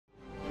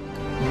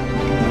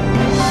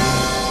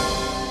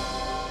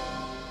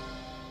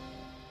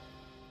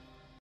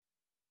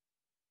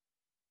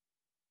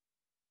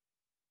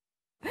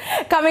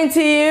Coming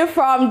to you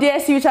from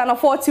DSU channel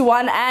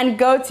 41 and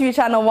GoTV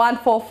channel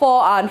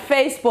 144 on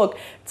Facebook,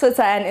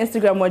 Twitter and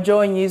Instagram. We're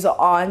JoyNews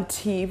on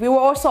TV. We're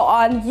also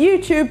on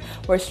YouTube.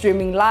 We're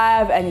streaming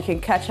live and you can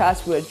catch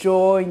us with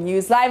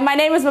JoyNews Live. My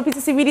name is Mapisa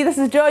CBD. This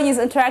is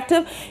JoyNews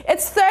Interactive.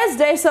 It's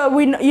Thursday, so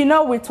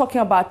we're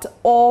talking about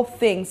all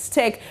things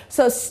tech.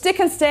 So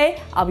stick and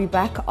stay. I'll be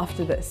back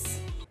after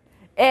this.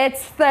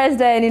 It's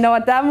Thursday and you know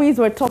what that means?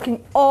 We're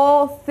talking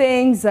all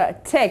things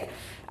tech.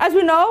 As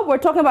we know, we're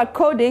talking about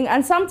coding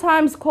and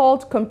sometimes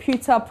called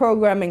computer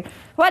programming.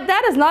 But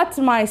that is not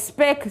my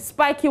spec.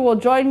 Spiky will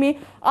join me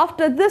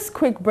after this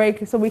quick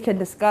break so we can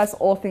discuss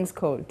all things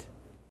code.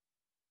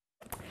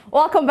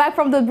 Welcome back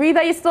from the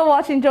breather. You're still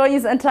watching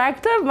JoyNews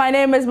Interactive. My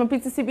name is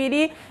Mapita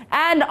CBD,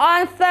 and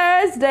on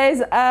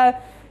Thursdays, a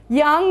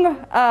young,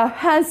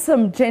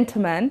 handsome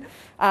gentleman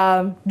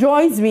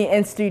joins me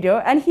in studio,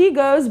 and he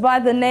goes by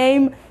the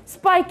name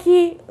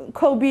Spiky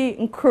Kobe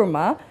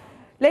Nkrumah.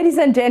 Ladies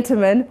and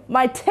gentlemen,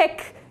 my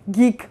tech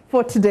geek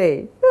for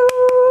today.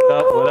 What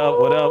up, what up,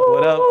 what up,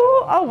 what up?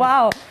 Oh,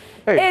 wow.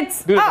 Hey,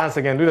 do the dance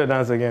again, do the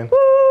dance again.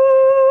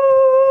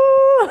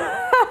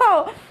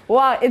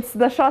 Wow, it's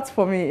the shots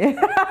for me.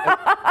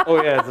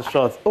 Oh, yeah, it's the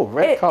shots. Oh,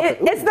 red carpet.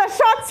 It's the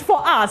shots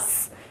for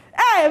us.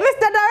 Hey,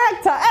 Mr.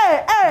 Director,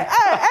 hey.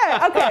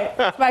 Okay,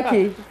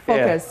 Spiky,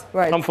 focus. Yeah,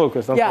 right. I'm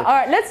focused. All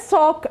right, let's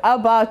talk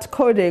about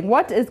coding.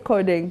 What is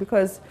coding?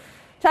 Because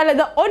Charlie,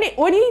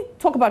 when you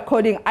talk about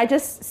coding, I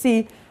just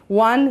see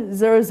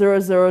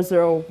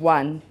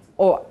 1000001.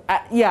 Or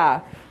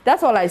yeah,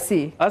 that's all I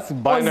see. That's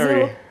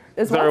binary.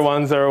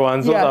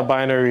 0101. Those are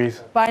binaries.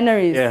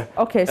 Binaries. Yeah.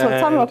 Okay, so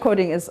tell me what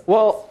coding is.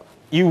 Well,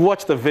 you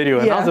watched the video,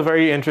 and that was a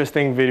very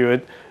interesting video.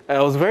 It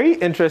was very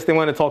interesting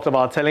when it talked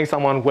about telling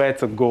someone where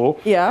to go,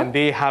 and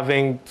you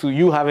having to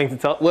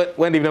tell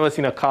when they've never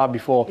seen a car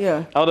before.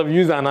 Yeah. I would have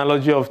used the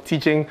analogy of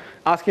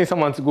asking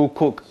someone to go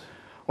cook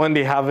when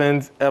they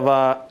haven't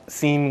ever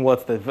seen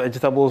what the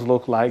vegetables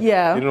look like.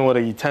 Yeah. They don't know what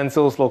the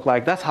utensils look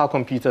like. That's how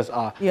computers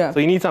are. Yeah. So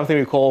you need something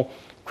we call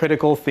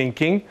critical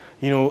thinking,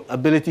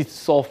 ability to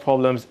solve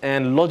problems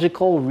and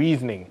logical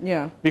reasoning.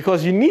 Yeah.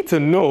 Because you need to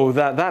know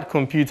that that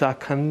computer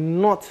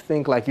cannot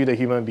think like you, the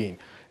human being.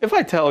 If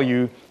I tell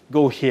you,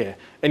 go here,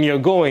 and you're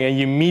going and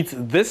you meet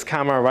this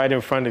camera right in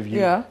front of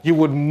you, you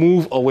would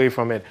move away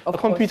from it. The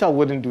computer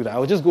wouldn't do that. It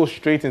would just go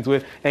straight into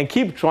it and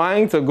keep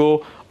trying to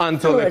go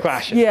until it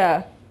crashes.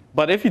 Yeah.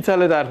 But if you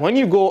tell it that when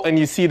you go and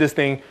you see this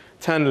thing,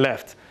 turn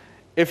left.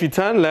 If you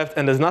turn left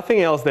and there's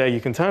nothing else there,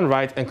 you can turn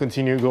right and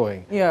continue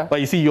going. Yeah. But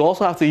you see, you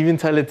also have to even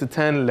tell it to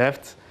turn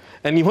left.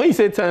 And when you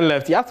say turn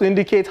left, you have to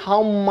indicate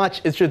how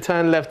much it should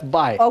turn left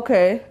by.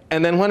 Okay.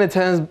 And then when it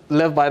turns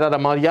left by that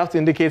amount, you have to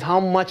indicate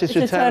how much it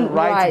should turn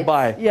right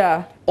by.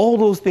 Yeah. All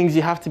those things,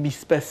 you have to be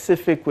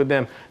specific with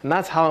them. And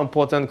that's how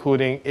important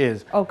coding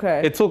is.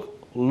 Okay. It took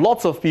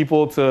lots of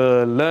people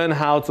to learn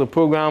how to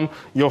program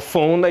your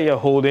phone that you're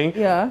holding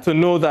to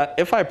know that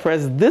if I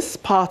press this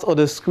part of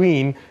the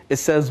screen, it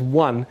says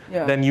 1,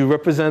 then you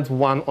represent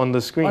 1 on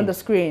the screen. On the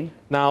screen.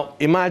 Now,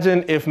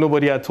 imagine if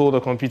nobody had told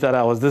the computer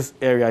that was this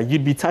area.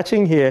 You'd be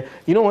touching here.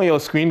 You know when your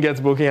screen gets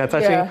broken, you're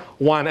touching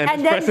 1 and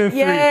it's pressing 3.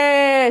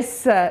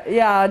 Yes,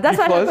 yeah, that's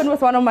what happened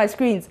with one of my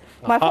screens.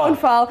 My phone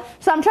fell,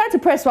 so I'm trying to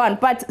press 1,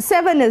 but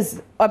 7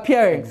 is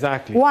appearing.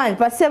 Exactly. 1,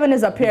 but 7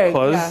 is appearing.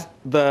 Because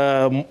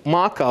the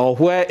marker or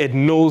where it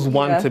knows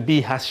 1 to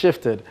be has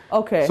shifted.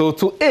 Okay. So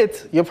to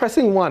it, you're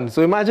pressing 1.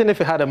 So imagine if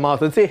it had a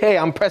mouth and say, hey,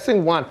 I'm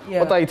pressing 1.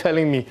 What are you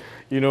telling me?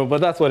 But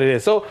that's what it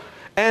is. So,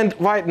 and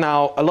right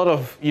now, a lot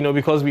of,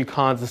 because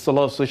there's a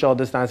lot of social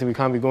distancing, we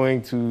can't be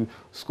going to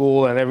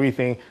school and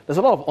everything. There's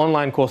a lot of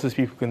online courses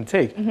people can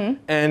take.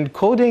 And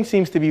coding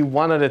seems to be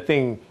one of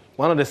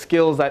the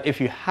skills that if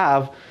you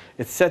have,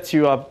 it sets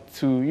you up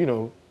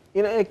to,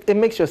 it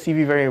makes your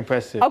CV very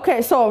impressive.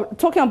 Okay, so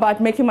talking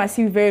about making my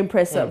CV very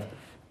impressive,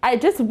 I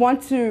just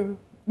want to,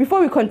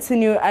 before we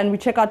continue and we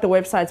check out the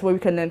websites where we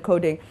can learn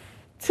coding,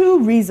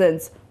 2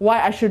 reasons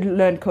why I should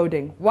learn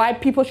coding, why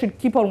people should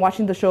keep on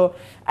watching the show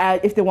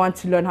if they want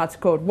to learn how to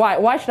code.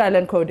 Why should I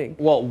learn coding?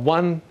 Well,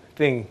 one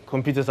thing,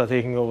 computers are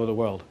taking over the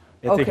world.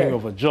 They're taking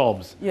over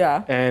jobs.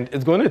 Yeah. And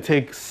it's going to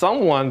take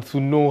someone to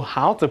know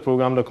how to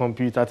program the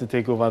computer to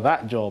take over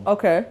that job.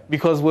 Okay.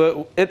 Because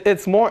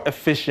it's more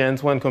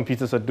efficient when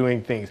computers are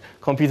doing things.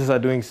 Computers are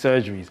doing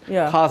surgeries.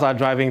 Yeah. Cars are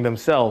driving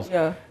themselves.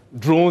 Yeah.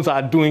 Drones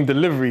are doing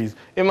deliveries.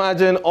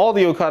 Imagine all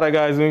the Okada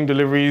guys doing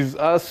deliveries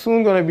are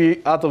soon going to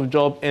be out of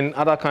job in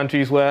other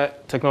countries where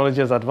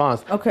technology has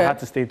advanced. Okay. I had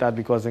to state that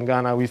because in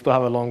Ghana, we still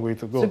have a long way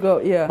to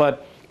go. Yeah.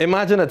 But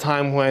imagine a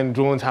time when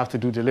drones have to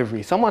do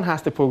delivery. Someone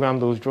has to program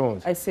those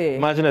drones. I see.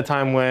 Imagine a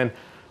time when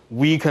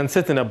we can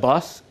sit in a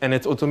bus and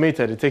it's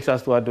automated. It takes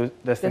us to our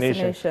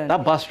destination.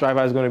 That bus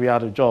driver is going to be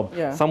out of job.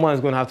 Yeah. Someone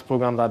is going to have to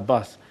program that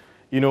bus.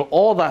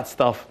 All that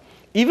stuff.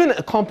 Even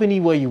a company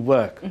where you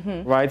work,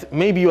 right?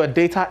 Maybe you're a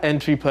data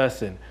entry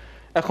person.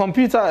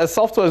 A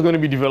software is going to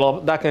be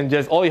developed that can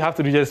all you have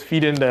to do is just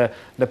feed in the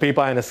paper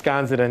and it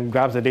scans it and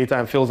grabs the data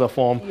and fills a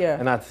form.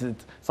 And that's it.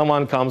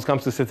 Someone comes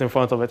to sit in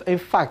front of it. In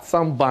fact,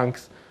 some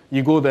banks,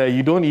 you go there,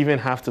 you don't even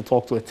have to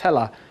talk to a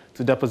teller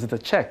to deposit a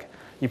check.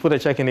 you put a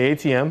check in the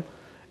ATM,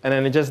 and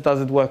then it just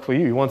doesn't work for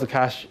you. You want to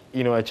cash,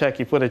 a check,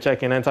 you put a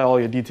check in, enter all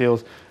your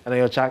details, and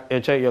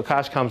then your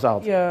cash comes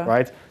out,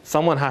 right?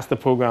 Someone has to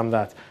program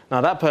that.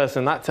 Now that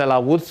person, that teller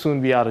would soon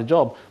be out of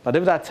job. But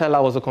if that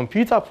teller was a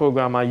computer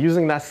programmer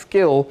using that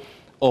skill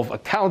of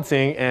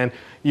accounting and,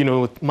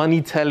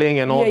 money telling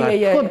and all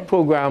could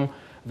program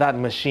that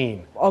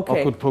machine or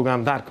could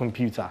program that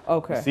computer.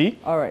 Okay. See?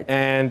 All right.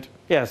 And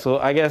yeah, so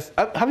I guess,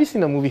 have you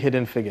seen the movie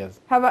Hidden Figures?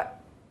 Have I?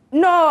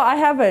 No, I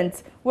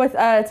haven't. With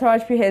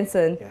Taraji P.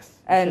 Henson. Yes,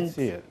 and you should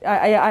see it.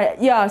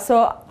 Yeah,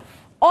 so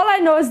all I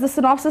know is the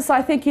synopsis.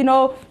 I think,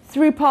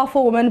 3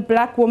 powerful women,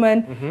 black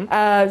women,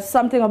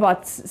 something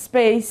about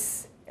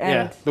space.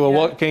 And, they were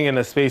working in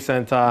a space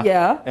center.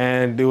 Yeah.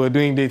 And they were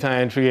doing data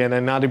entry, and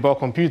then now they brought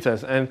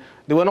computers. And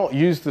they were not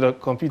used to the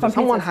computers.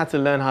 Someone had to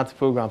learn how to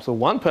program. So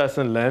one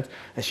person learned,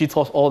 and she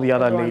taught all the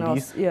other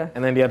ladies.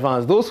 And then they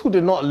advanced. Those who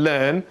did not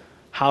learn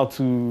how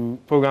to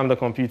program the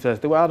computers,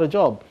 they were out of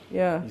job.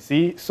 Yeah. You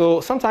see?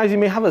 So sometimes you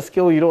may have a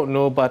skill you don't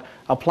know, but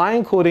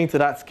applying coding to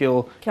that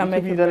skill can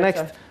make you the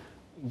next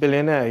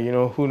billionaire,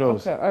 who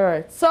knows? Okay, all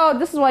right. So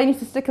this is why you need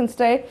to stick and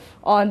stay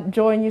on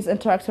JoyNews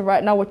Interactive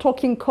right now. We're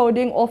talking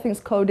coding, all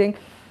things coding.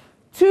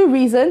 2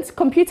 reasons.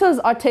 Computers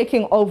are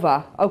taking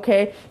over,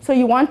 okay? So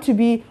you want to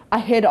be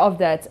ahead of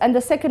that. And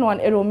the second one,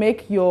 it will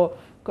make your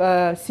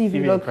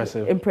CV look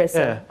impressive.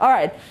 Yeah. All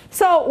right.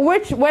 So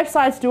which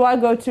websites do I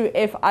go to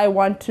if I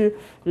want to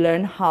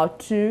learn how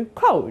to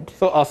code?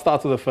 So I'll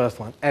start with the first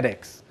one,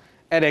 edX.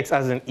 edX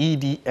as in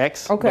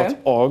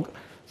edx.org.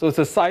 So it's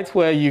a site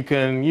where you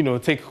can,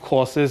 take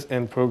courses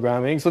in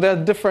programming. So there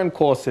are different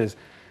courses.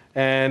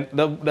 And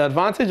the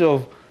advantage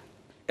of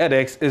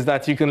edX is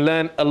that you can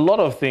learn a lot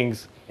of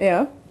things.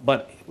 Yeah.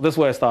 But this is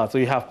where it starts. So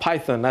you have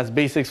Python, that's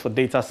basics for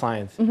data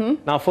science.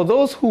 Now, for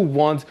those who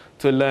want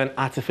to learn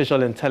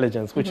artificial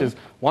intelligence, which is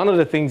one of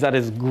the things that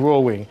is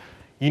growing,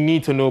 you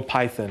need to know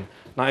Python.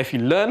 Now, if you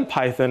learn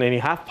Python and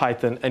you have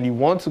Python and you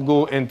want to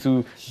go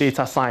into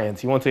data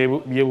science, you want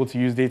to be able to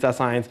use data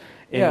science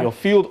in your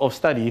field of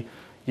study,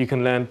 you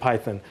can learn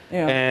Python.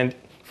 And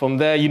from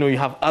there, you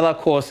have other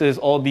courses,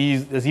 all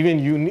these. There's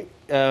even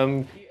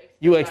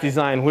UX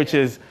design, which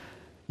is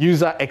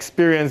user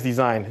experience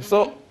design.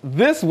 So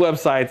this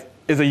website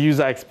is a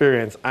user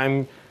experience.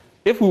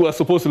 If we were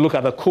supposed to look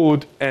at the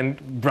code and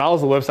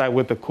browse the website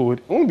with the code,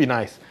 it wouldn't be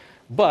nice.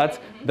 But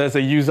there's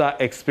a user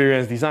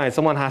experience design.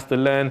 Someone has to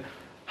learn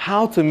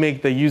how to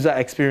make the user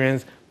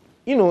experience,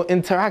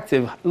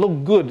 interactive,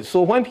 look good.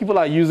 So when people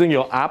are using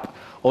your app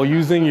or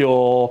using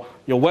your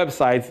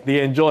website, they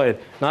enjoy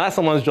it. Now that's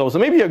someone's job. So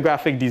maybe you're a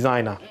graphic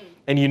designer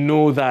and you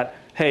know that,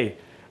 hey,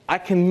 I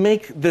can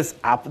make this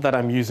app that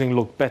I'm using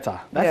look better.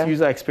 That's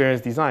user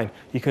experience design.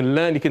 You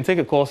can take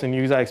a course in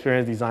user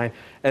experience design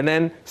and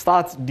then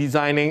start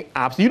designing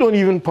apps. You don't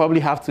even probably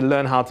have to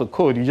learn how to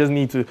code. You just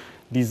need to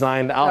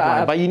design the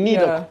outline. But you need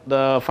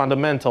the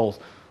fundamentals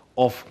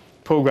of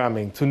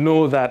programming to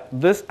know that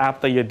this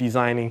app that you're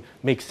designing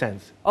makes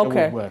sense. It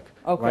would work,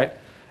 right?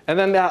 And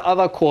then there are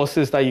other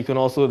courses that you can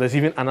also, there's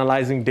even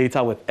analyzing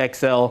data with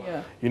Excel.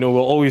 We're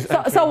always...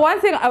 So one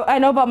thing I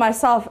know about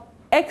myself,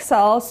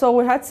 Excel, so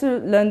we had to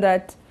learn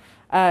that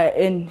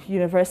in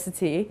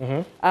university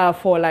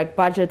for like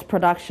budget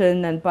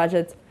production and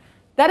budget.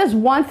 That is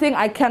one thing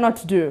I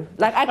cannot do.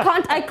 Like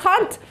I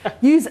can't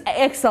use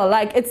Excel.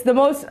 Like it's the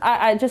most,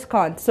 I just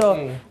can't.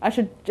 So I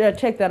should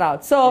check that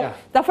out. So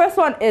the first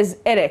one is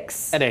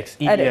edX.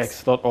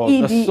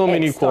 edx.org. There's so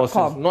many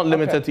courses, not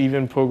limited to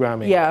even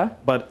programming.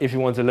 But if you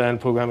want to learn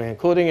programming and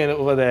coding, and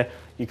over there,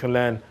 you can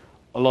learn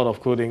a lot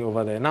of coding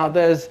over there. Now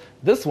there's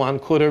this one,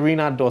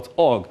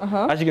 coderina.org.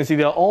 As you can see,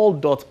 they're all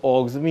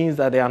 .orgs. It means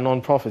that they are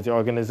non-profit, they're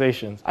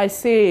organizations. I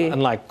see.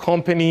 And like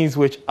companies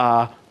which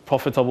are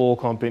profitable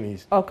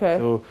companies.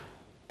 So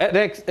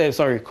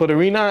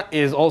Coderina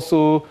is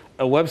also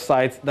a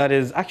website that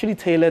is actually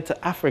tailored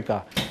to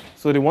Africa.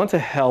 So they want to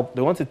help,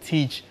 they want to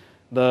teach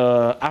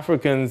the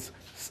Africans,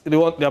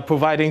 they're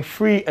providing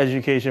free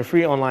education,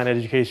 free online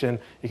education.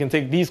 You can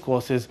take these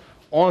courses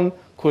on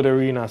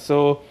Coderina.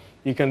 So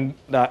you can,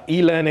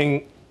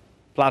 e-learning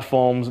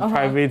platforms,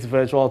 private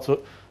virtual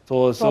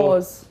tours.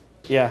 So,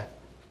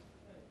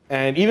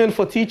 and even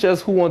for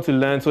teachers who want to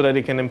learn so that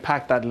they can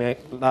impact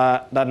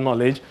that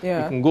knowledge, you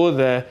can go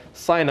there,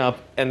 sign up,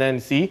 and then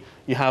see,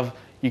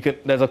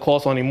 there's a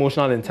course on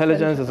emotional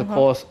intelligence, there's a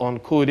course on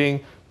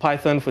coding,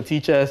 Python for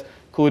teachers,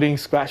 coding,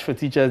 Scratch for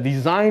teachers,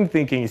 design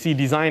thinking. You see,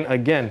 design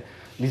again.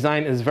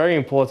 Design is very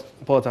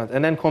important.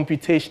 And then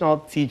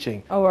computational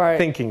teaching.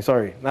 Thinking,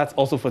 that's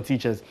also for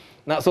teachers.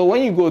 Now, so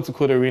when you go to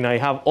Coderina, you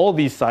have all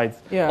these sites,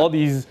 all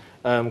these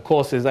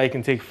courses that you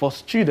can take for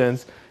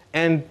students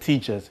and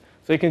teachers.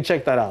 So you can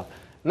check that out.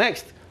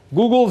 Next,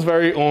 Google's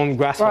very own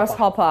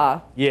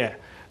Grasshopper.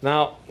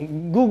 Now,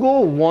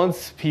 Google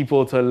wants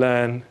people to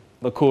learn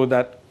the code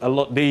that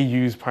they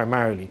use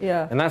primarily.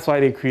 And that's why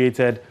they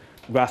created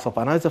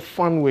Grasshopper. Now, it's a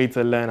fun way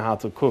to learn how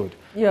to code.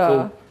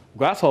 So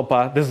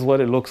Grasshopper, this is what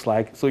it looks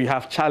like. So you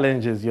have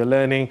challenges, you're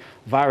learning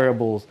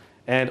variables,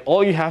 and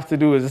all you have to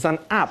do is it's an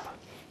app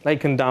that you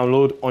can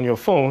download on your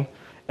phone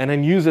and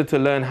then use it to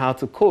learn how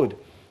to code.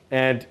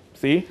 And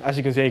see, as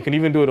you can see, you can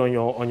even do it on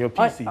your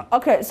PC.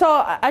 Okay, so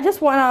I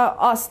just want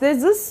to ask,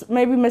 there's this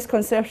maybe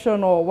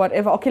misconception or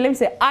whatever. Okay, let me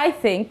say, I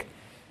think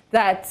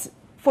that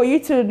for you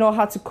to know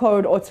how to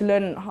code or to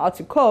learn how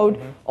to code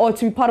or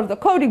to be part of the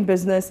coding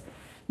business,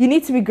 you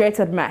need to be great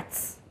at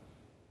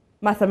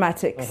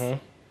mathematics.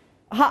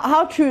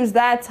 How true is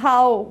that?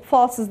 How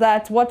false is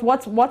that?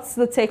 What's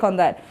the take on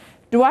that?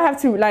 Do I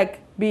have to like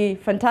be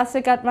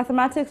fantastic at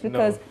mathematics?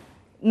 Because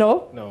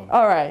no? No.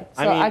 All right.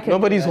 So I mean,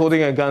 nobody's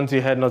holding a gun to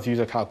your head not to use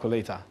a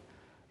calculator.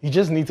 You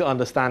just need to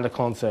understand the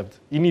concept.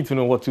 You need to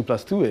know what 2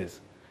 + 2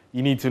 is.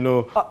 You need to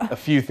know a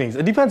few things.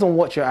 It depends on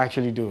what you're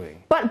actually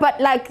doing. But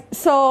like,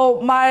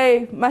 so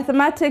my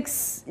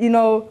mathematics, you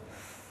know,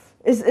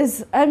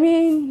 I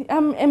mean,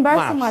 I'm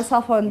embarrassing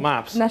myself on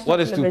maps. national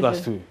What is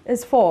television. 2 + 2?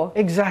 It's 4.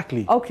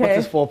 Exactly. Okay. What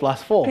is 4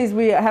 + 4? Please,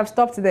 we have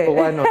stopped today. But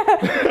why not?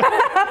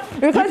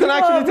 You can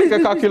actually take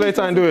a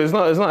calculator and do it. It's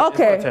not.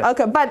 Okay. It's not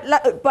Okay.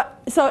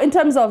 But so in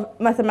terms of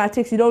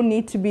mathematics, you don't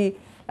need to be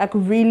like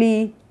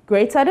really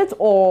great at it,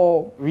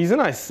 or reason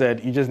I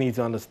said you just need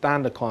to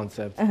understand the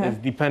concept is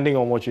depending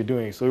on what you're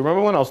doing. So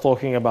remember when I was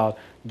talking about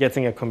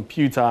getting a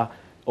computer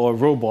or a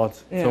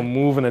robot to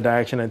move in a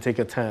direction and take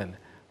a turn,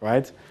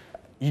 right?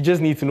 You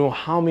just need to know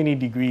how many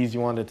degrees you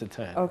want it to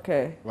turn.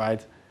 Okay.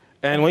 Right?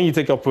 And when you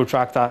take a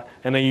protractor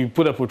and then you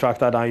put a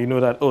protractor down, you know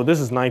that, oh, this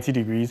is 90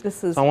 degrees.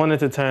 So I want it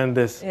to turn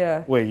this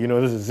way. You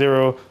know, this is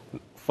 0,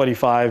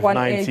 45,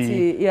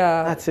 90.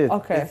 Yeah. That's it.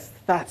 Okay. It's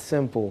that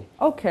simple.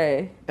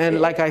 Okay.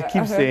 And like I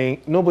keep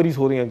saying, nobody's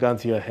holding a gun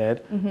to your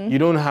head. You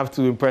don't have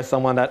to impress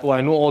someone that, oh,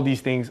 I know all these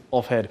things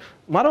off head.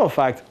 Matter of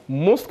fact,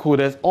 most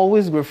coders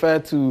always refer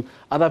to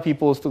other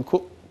people's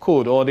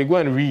code, or they go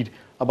and read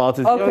about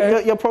it.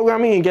 Okay. You're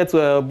programming and get to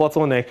a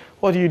bottleneck.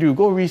 What do?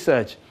 Go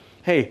research.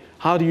 Hey,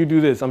 how do you do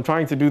this? I'm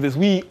trying to do this.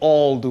 We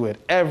all do it.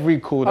 Every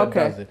coder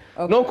does it.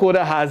 No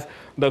coder has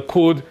the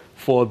code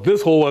for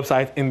this whole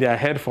website in their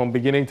head from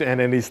beginning to end,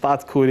 and they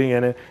start coding,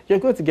 and then you're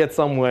going to get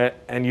somewhere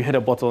and you hit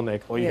a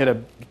bottleneck, or you hit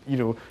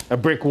a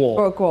brick wall.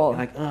 You're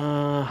like,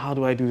 how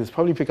do I do this?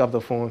 Probably pick up the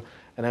phone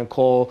and then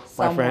call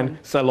my friend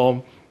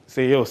Salom,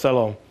 say, yo,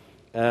 Salom,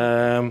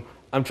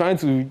 I'm trying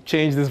to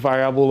change this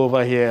variable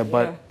over here,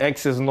 but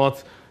X is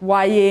not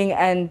Y-ing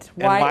and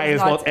Y is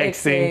not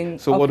Xing.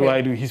 So what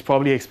do? He's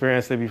probably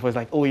experienced it before. It's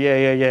like, oh,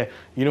 yeah.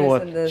 You know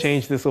what?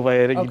 Change this over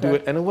here. You do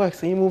it, and it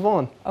works, and you move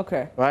on.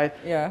 Okay. Right?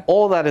 Yeah.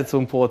 All that is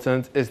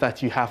important is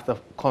that you have the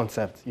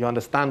concept. You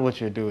understand what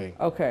you're doing.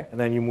 Okay. And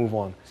then you move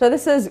on. So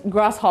this is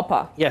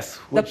Grasshopper. Yes.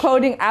 The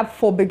coding app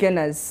for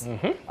beginners.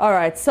 All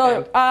right.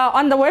 So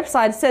on the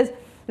website, it says,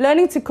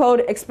 learning to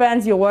code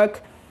expands your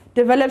work,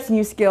 develops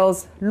new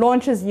skills,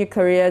 launches new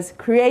careers,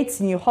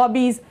 creates new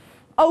hobbies,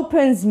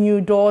 opens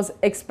new doors,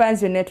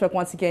 expands your network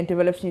once again,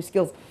 develops new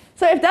skills.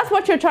 So if that's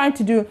what you're trying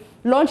to do,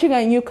 launching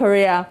a new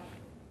career,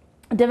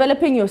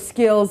 developing your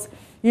skills,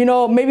 you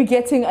know, maybe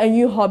getting a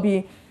new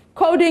hobby,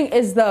 coding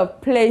is the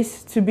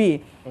place to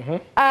be.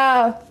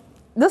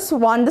 This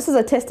is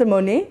a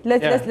testimony.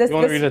 Let's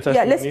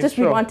just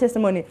read one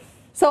testimony.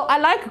 So I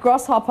like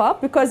Grasshopper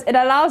because it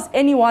allows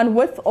anyone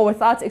with or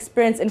without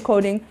experience in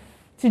coding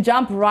to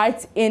jump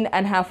right in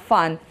and have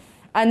fun.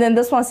 And then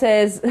this one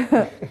says,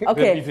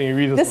 okay,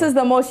 this is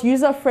the most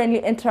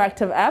user-friendly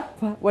interactive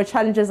app where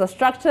challenges are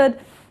structured,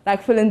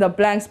 like fill in the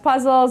blanks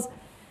puzzles.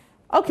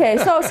 Okay,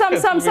 so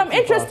some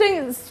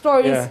interesting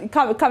stories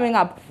coming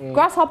up.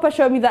 Grasshopper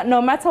showed me that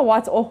no matter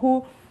what or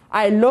who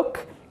I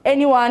look,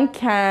 anyone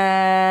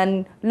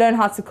can learn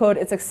how to code.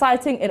 It's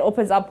exciting. It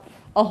opens up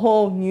a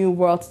whole new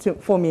world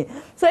for me.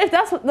 So if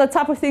that's the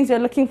type of things you're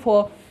looking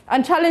for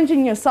and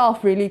challenging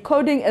yourself, really,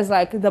 coding is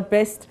like the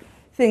best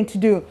thing to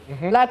do.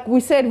 Like we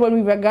said when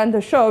we began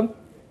the show,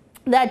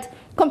 that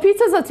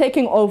computers are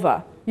taking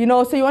over, you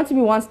know, so you want to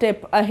be one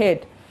step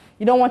ahead.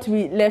 You don't want to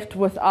be left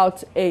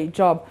without a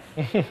job.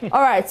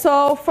 All right,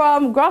 so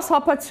from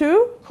Grasshopper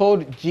to?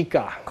 Code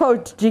Jika.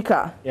 Code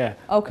Jika. Yeah.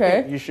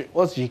 Okay. You should,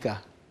 what's Jika?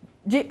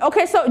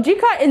 Okay, so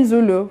Jika in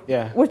Zulu,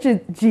 which is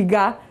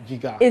Jiga,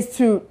 is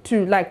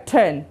to like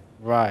turn.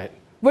 Right.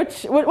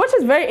 Which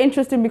is very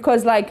interesting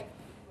because like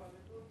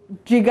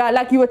Jiga,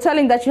 like you were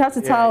telling that you have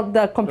to tell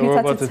the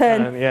computer to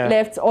turn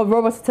left or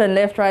robot to turn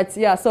left, right?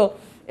 Yeah, so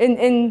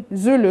in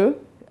Zulu,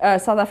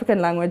 South African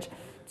language,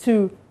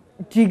 to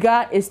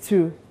Jiga is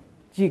to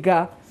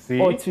Jiga.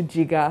 Or to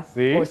Jiga.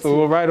 See? So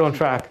we're right on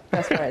track.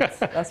 That's right.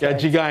 That's right.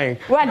 Jigaing.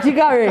 We're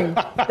jigaring.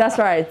 That's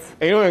right.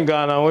 And you know in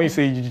Ghana, when you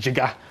say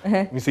jiga,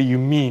 you say you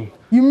mean.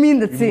 You mean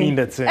the thing. You mean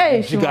the thing.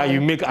 Hey, jiga,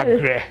 you make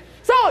agree.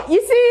 So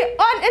you see,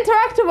 on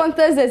Interactive on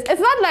Thursdays, it's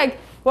not like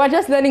we're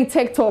just learning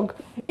tech talk.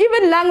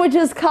 Even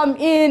languages come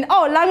in.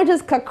 Oh,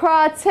 languages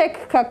kakra,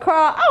 tech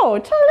kakra. Oh,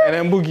 Charlie. And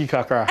then boogie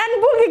kakra.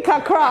 And boogie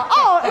kakra.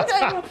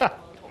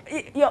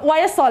 Oh,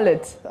 why are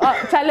solid?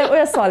 Charlie,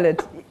 we're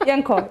solid.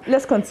 Yanko,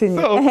 let's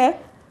continue. So,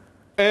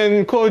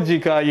 in Code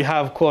Jika, you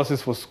have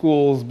courses for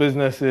schools,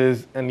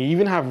 businesses, and you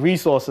even have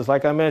resources,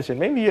 like I mentioned.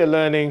 Maybe you're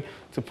learning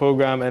to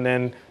program and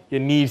then you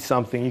need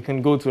something. You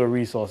can go to a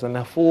resource and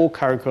a full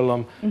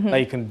curriculum that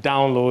you can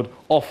download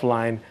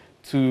offline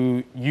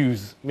to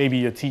use. Maybe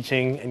you're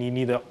teaching and you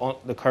need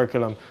the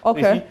curriculum.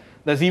 Okay. You see,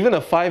 there's even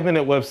a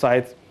 5-minute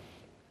website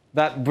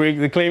that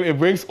they claim it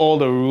breaks all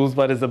the rules,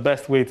 but it's the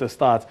best way to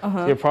start.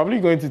 So you're probably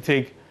going to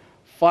take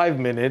 5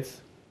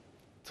 minutes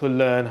to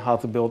learn how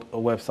to build a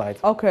website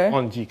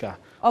on Jika.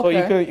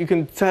 Okay.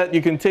 So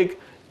you can take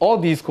all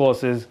these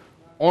courses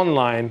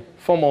online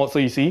from so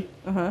you see.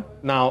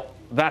 Now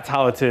that's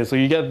how it is. So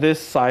you get this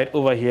site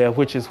over here,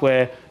 which is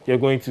where you're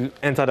going to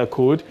enter the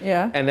code.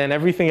 Yeah. And then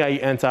everything that you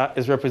enter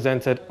is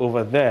represented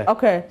over there.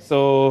 Okay.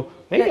 So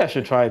maybe I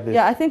should try this.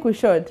 Yeah, I think we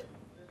should.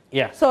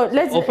 Yeah. So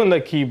let's open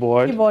the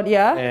keyboard.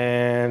 Yeah.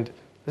 And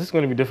this is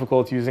going to be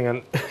difficult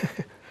using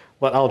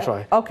but I'll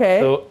try. Okay.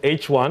 So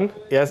H1.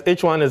 Yes,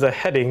 H1 is a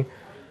heading.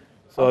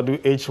 So I'll do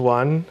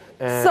H1.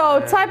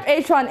 So type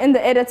H1 in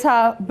the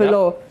editor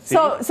below.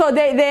 Yep. So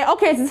they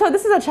okay. So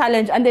this is a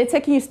challenge, and they're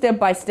taking you step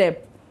by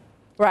step,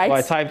 right? So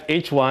I typed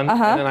H1,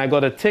 and then I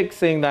got a tick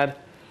saying that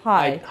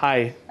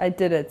hi. I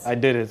did it. I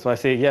did it. So I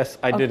say yes,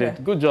 I did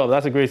it. Good job.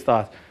 That's a great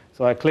start.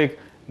 So I click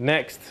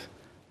next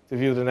to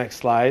view the next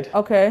slide.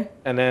 Okay.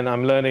 And then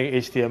I'm learning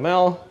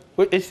HTML.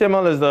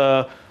 HTML is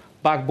the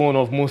backbone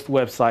of most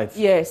websites.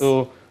 Yes.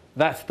 So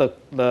that's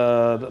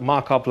the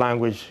markup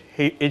language.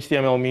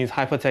 HTML means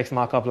hypertext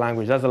markup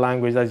language. That's the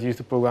language that's used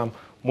to program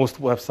most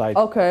websites.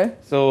 Okay.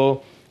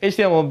 So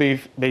HTML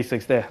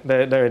basics there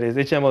it is.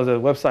 HTML is a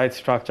website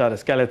structure, the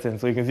skeleton.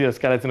 So you can see the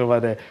skeleton over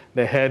there,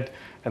 the head,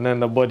 and then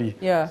the body.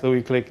 Yeah. So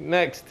we click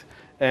next,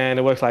 and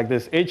it works like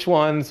this.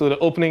 H1, so the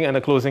opening and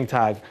the closing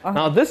tag.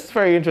 Now this is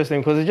very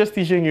interesting because it's just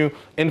teaching you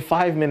in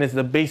 5 minutes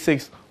the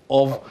basics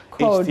of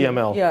code.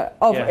 HTML.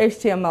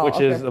 HTML. Which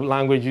is the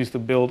language used to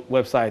build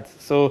websites.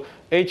 So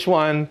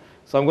H1,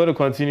 so I'm going to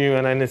continue,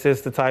 and then it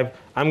says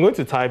I'm going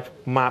to type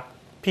map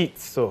Pete.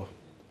 So.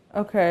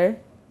 Okay.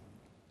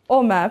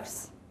 Or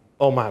maps.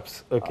 Or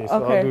maps. Okay,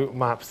 so I'll do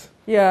maps.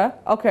 Yeah,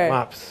 okay.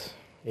 Maps,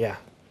 yeah.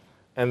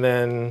 And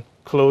then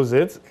close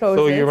it.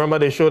 So you remember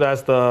they showed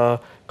us the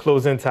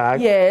closing tag?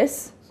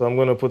 Yes. So I'm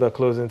going to put a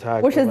closing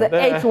tag. Which is the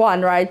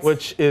H1, right?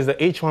 Which is the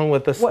H1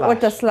 with the slash.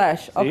 With the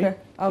slash, okay.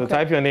 So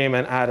type your name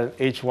and add an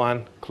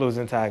H1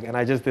 closing tag. And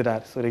I just did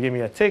that. So they gave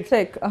me a tick.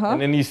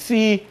 And then you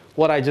see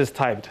what I just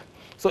typed.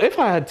 So if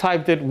I had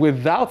typed it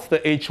without the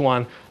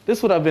H1,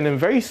 this would have been in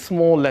very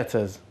small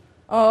letters.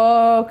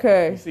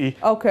 Okay. You see?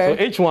 Okay.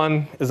 So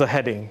H1 is a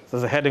heading. So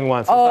it's a heading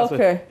 1. So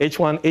okay.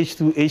 H1,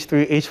 H2,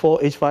 H3,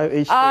 H4, H5,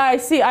 H6. I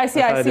see.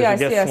 It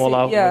gets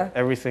smaller with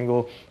every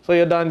single. So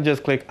you're done.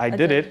 Just click I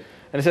did it.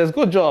 And it says,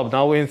 good job.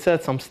 Now we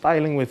insert some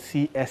styling with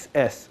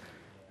CSS.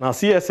 Now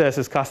CSS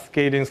is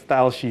cascading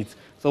style sheets.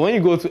 So when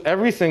you go to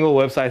every single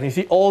website and you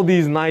see all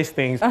these nice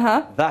things,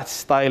 that's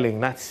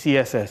styling, that's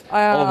CSS.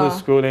 All the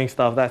scrolling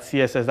stuff, that's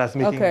CSS, that's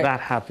making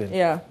that happen.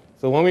 Yeah.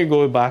 So when we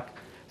go back,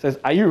 it says,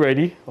 are you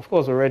ready? Of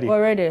course, we're ready.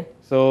 We're ready.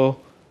 So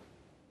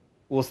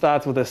we'll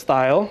start with the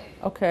style.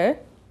 Okay.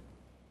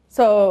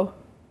 So.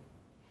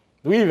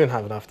 Do we even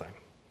have enough time?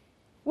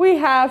 We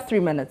have 3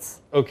 minutes.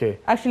 Okay.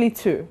 Actually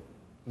 2.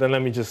 Then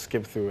let me just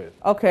skip through it.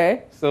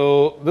 Okay.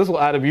 So this will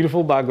add a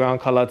beautiful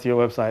background color to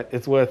your website.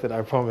 It's worth it,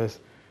 I promise.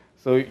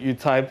 So you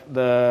type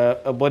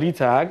a body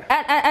tag.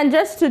 And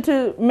just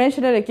to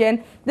mention it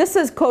again, this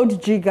is code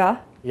Giga.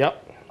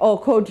 Yep. Or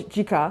code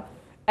Jika.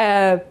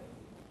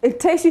 It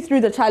takes you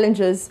through the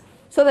challenges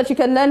so that you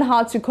can learn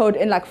how to code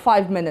in like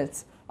 5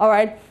 minutes. All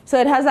right. So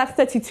it has like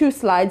 32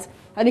 slides,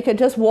 and you can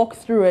just walk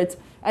through it,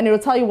 and it will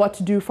tell you what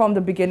to do from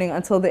the beginning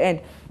until the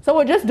end. So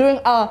we're just doing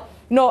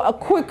a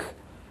quick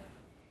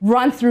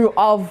run through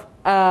of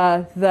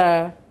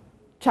the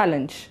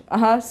challenge.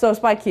 So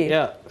Spiky.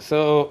 Yeah.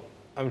 So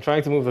I'm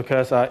trying to move the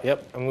cursor.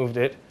 Yep, I moved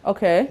it.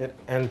 Okay. Hit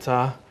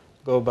enter,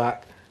 go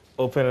back,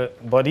 open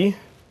it, body,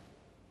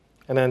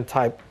 and then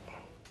type.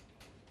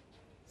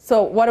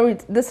 So what are we?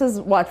 This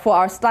is what for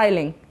our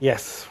styling?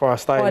 Yes, for our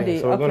styling. Body,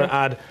 so we're going to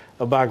add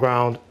a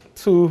background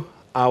to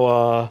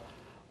our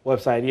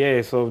website.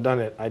 Yay! So we've done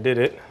it. I did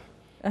it.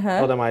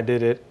 Tell them I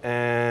did it.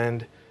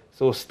 And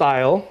so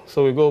style.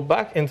 So we go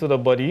back into the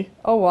body.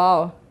 Oh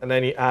wow! And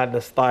then you add the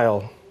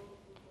style.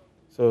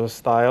 So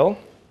style.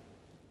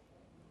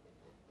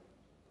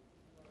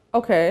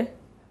 Okay.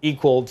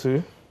 Equal to.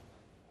 And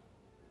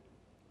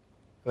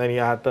then you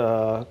add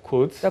the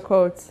quotes. The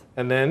quotes.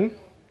 And then.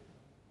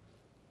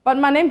 But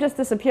my name just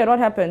disappeared. What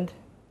happened?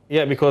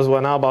 Yeah, because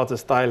we're now about to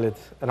style it.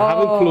 And I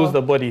haven't closed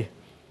the body.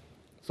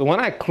 So when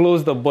I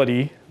close the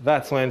body,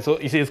 that's when, so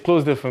you see it's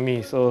closed it for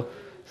me. So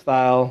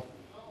style,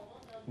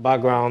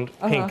 background,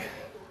 pink.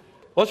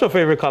 What's your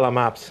favorite color,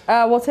 Maps?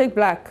 We'll take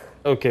black.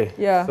 Okay.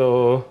 Yeah.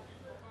 So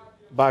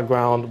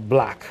background,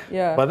 black.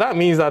 Yeah. But that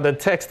means that the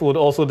text would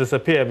also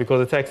disappear because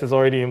the text is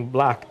already in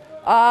black.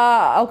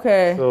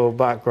 Okay. So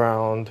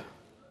background,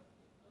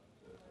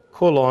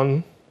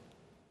 colon.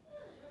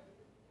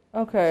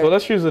 Okay. So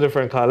let's choose a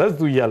different color. Let's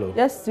do yellow.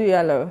 Let's do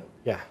yellow.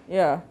 Yeah.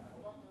 Yeah.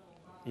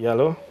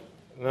 Yellow.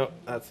 No,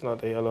 that's not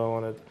the yellow I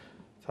wanted.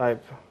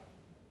 Type.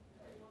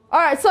 All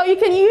right, so you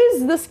can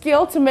use the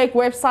skill to make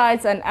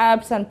websites and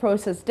apps and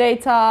process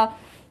data.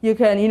 You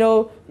can,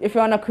 if you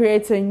want to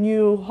create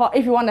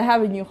if you want to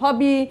have a new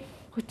hobby,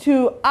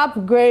 to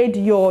upgrade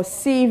your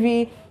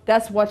CV,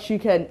 that's what you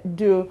can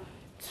do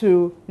to,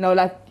 you know,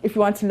 like if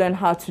you want to learn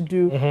how to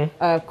do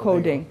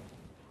coding.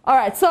 All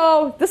right,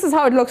 so this is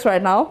how it looks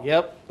right now.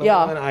 Yep.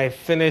 Yeah. When I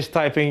finished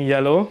typing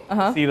yellow,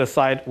 see the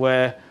side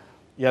where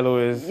yellow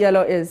is.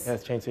 Yellow is.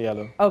 Let's change to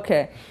yellow.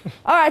 Okay.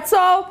 All right,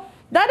 so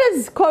that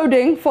is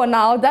coding for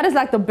now. That is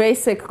like the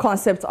basic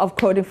concept of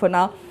coding for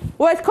now.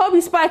 With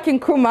Kobe, Spike,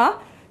 and Kuma.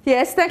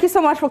 Yes, thank you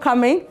so much for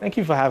coming. Thank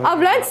you for having me. I've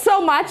learned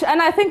so much,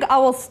 and I think I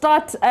will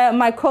start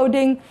my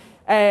coding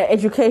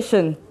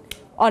education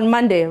on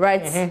Monday,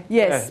 right? Yes,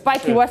 yeah,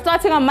 Spiky, sure. We're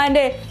starting on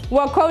Monday.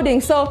 We're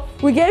coding. So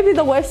we gave you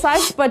the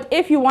website, but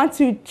if you want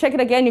to check it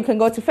again, you can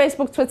go to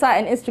Facebook, Twitter,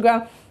 and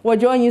Instagram. We're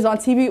JoyNews on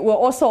TV. We're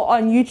also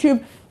on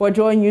YouTube. We're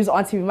JoyNews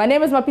on TV. My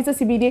name is Mapita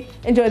CBD.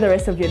 Enjoy the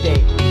rest of your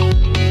day.